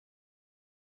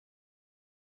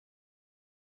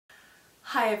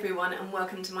Hi everyone and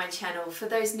welcome to my channel. For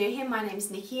those new here, my name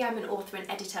is Nikki, I'm an author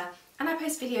and editor and I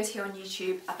post videos here on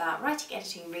YouTube about writing,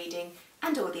 editing, reading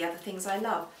and all the other things I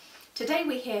love. Today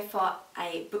we're here for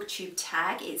a booktube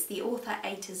tag. It's the author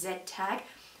A to Z tag.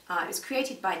 It was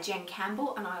created by Jen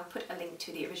Campbell and I'll put a link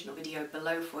to the original video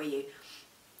below for you.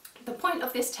 The point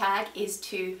of this tag is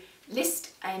to list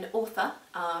an author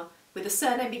with a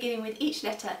surname beginning with each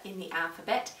letter in the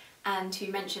alphabet and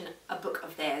to mention a book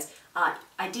of theirs.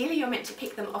 Ideally you're meant to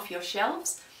pick them off your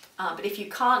shelves, but if you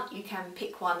can't, you can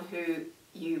pick one who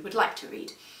you would like to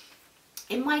read.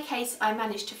 In my case, I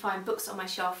managed to find books on my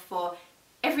shelf for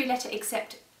every letter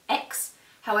except X.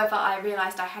 However, I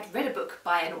realised I had read a book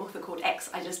by an author called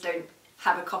X, I just don't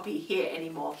have a copy here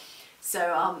anymore.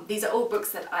 So these are all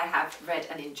books that I have read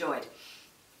and enjoyed.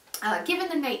 Given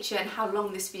the nature and how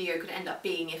long this video could end up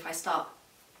being if I start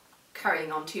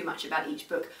currying on too much about each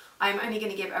book, I'm only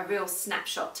going to give a real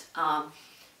snapshot,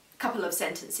 couple of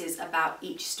sentences about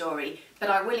each story,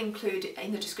 but I will include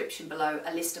in the description below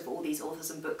a list of all these authors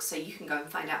and books so you can go and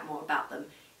find out more about them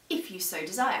if you so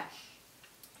desire.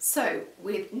 So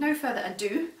with no further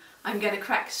ado, I'm going to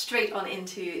crack straight on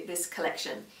into this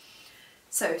collection.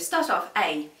 So start off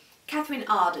A. Katherine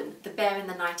Arden, The Bear and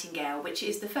the Nightingale, which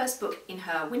is the first book in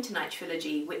her Winter Night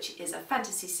trilogy, which is a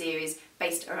fantasy series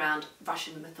based around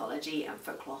Russian mythology and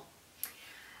folklore.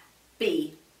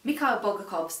 B. Mikhail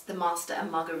Bulgakov's The Master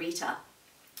and Marguerita,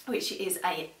 which is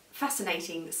a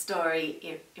fascinating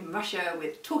story in Russia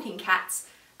with talking cats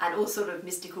and all sort of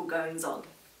mystical goings on.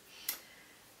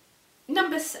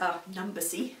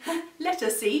 Letter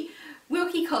C.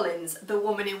 Wilkie Collins, The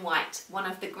Woman in White, one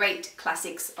of the great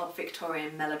classics of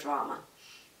Victorian melodrama.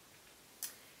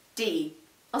 D.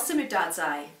 Osamu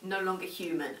Dazai, No Longer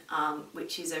Human,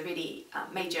 which is a really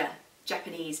major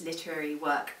Japanese literary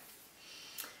work.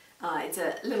 It's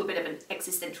a little bit of an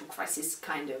existential crisis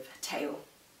kind of tale.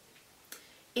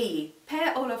 E.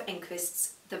 Per Olov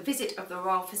Enquist's The Visit of the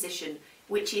Royal Physician,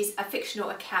 which is a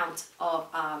fictional account of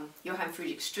Johann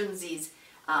Friedrich Strunzi's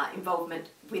involvement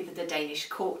with the Danish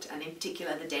court and in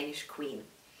particular the Danish Queen.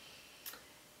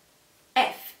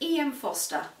 F. E.M.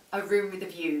 Forster, A Room with a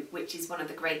View, which is one of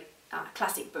the great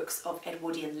classic books of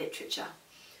Edwardian literature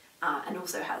and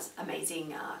also has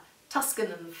amazing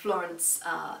Tuscan and Florence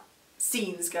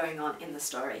scenes going on in the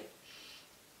story.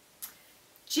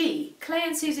 G. Clay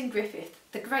and Susan Griffith,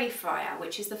 The Greyfriar,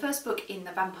 which is the first book in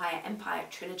the Vampire Empire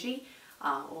trilogy,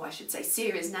 or I should say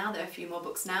series now, there are a few more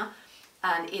books now,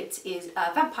 and it is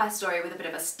a vampire story with a bit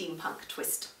of a steampunk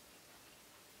twist.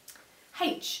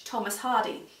 H. Thomas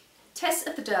Hardy, Tess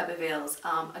of the D'Urbervilles,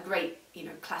 a great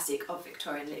classic of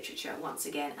Victorian literature once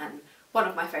again, and one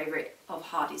of my favourite of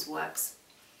Hardy's works.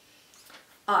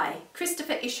 I.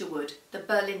 Christopher Isherwood, The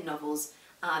Berlin Novels.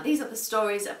 These are the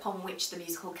stories upon which the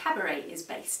musical Cabaret is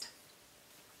based.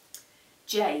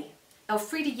 J.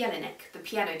 Elfriede Jelinek, The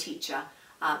Piano Teacher.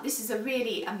 This is a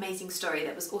really amazing story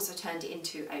that was also turned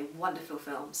into a wonderful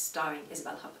film starring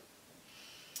Isabelle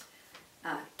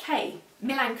Huppert. K.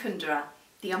 Milan Kundera,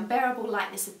 The Unbearable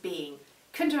Lightness of Being.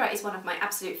 Kundera is one of my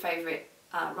absolute favourite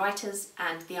writers,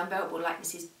 and The Unbearable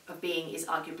Lightness of Being is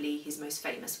arguably his most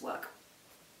famous work.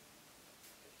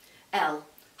 L.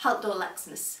 Halldór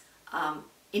Laxness,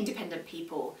 Independent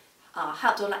People.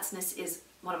 Halldór Laxness is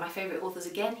one of my favourite authors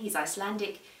again. He's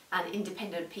Icelandic, and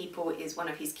Independent People is one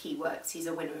of his key works. He's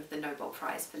a winner of the Nobel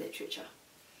Prize for Literature.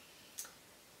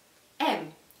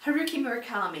 M. Haruki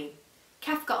Murakami,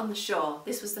 Kafka on the Shore.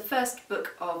 This was the first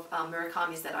book of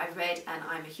Murakami's that I've read, and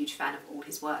I'm a huge fan of all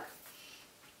his work.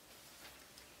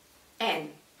 N.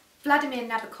 Vladimir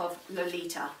Nabokov,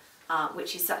 Lolita,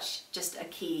 which is just a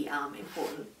key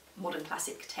important modern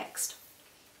classic text.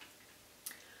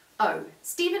 O.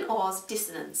 Stephen Orr's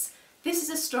Dissonance. This is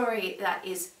a story that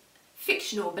is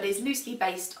fictional but is loosely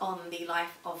based on the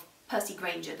life of Percy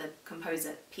Grainger, the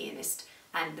composer, pianist,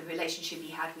 and the relationship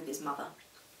he had with his mother.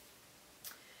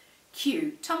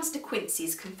 Q. Thomas de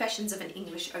Quincey's Confessions of an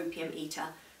English Opium-Eater,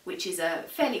 which is a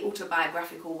fairly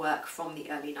autobiographical work from the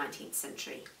early 19th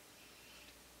century.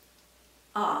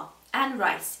 R. Anne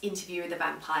Rice, Interview with a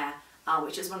Vampire,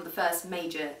 which is one of the first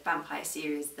major vampire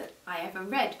series that I ever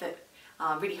read that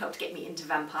really helped get me into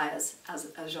vampires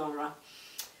as a genre.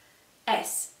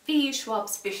 S. V.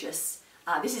 Schwab's Vicious.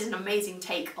 This is an amazing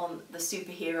take on the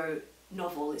superhero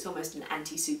novel. It's almost an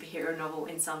anti-superhero novel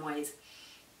in some ways.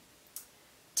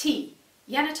 T.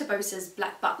 Yana Tabosa's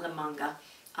Black Butler manga.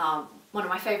 One of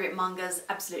my favourite mangas,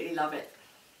 absolutely love it.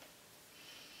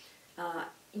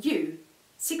 U.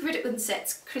 Sigrid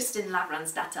Undset's Kristin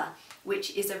Lavransdatter,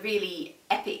 which is a really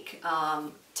epic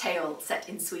tale set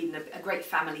in Sweden, a great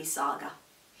family saga.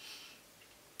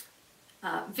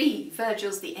 V,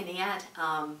 Virgil's The Aeneid,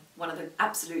 one of the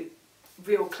absolute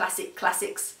real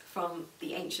classics from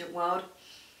the ancient world.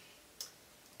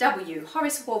 W,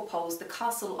 Horace Walpole's The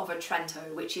Castle of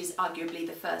Otranto, which is arguably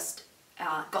the first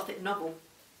Gothic novel.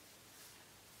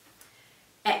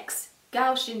 X,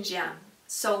 Gao Xinjiang,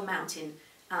 Soul Mountain.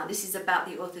 This is about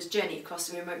the author's journey across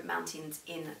the remote mountains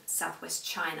in southwest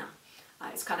China.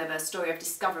 It's kind of a story of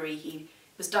discovery. He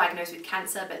was diagnosed with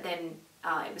cancer, but then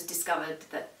it was discovered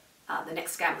that the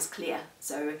next scan was clear.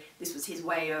 So this was his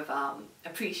way of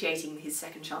appreciating his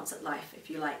second chance at life, if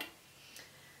you like.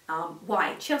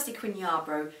 Y, Chelsea Quinn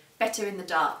Yarbrough, Better in the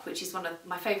Dark, which is one of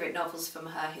my favourite novels from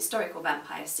her historical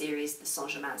vampire series, the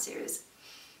Saint-Germain series.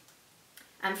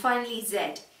 And finally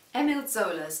Z, Émile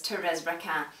Zola's Thérèse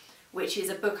Raquin, which is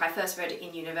a book I first read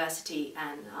in university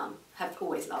and have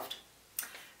always loved.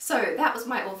 So that was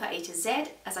my author A to Z.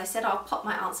 As I said, I'll pop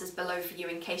my answers below for you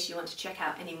in case you want to check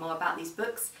out any more about these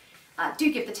books.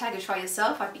 Do give the tag a try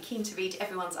yourself. I'd be keen to read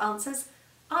everyone's answers.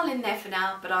 I'll end there for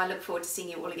now, but I look forward to seeing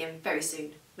you all again very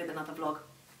soon with another vlog.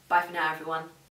 Bye for now, everyone.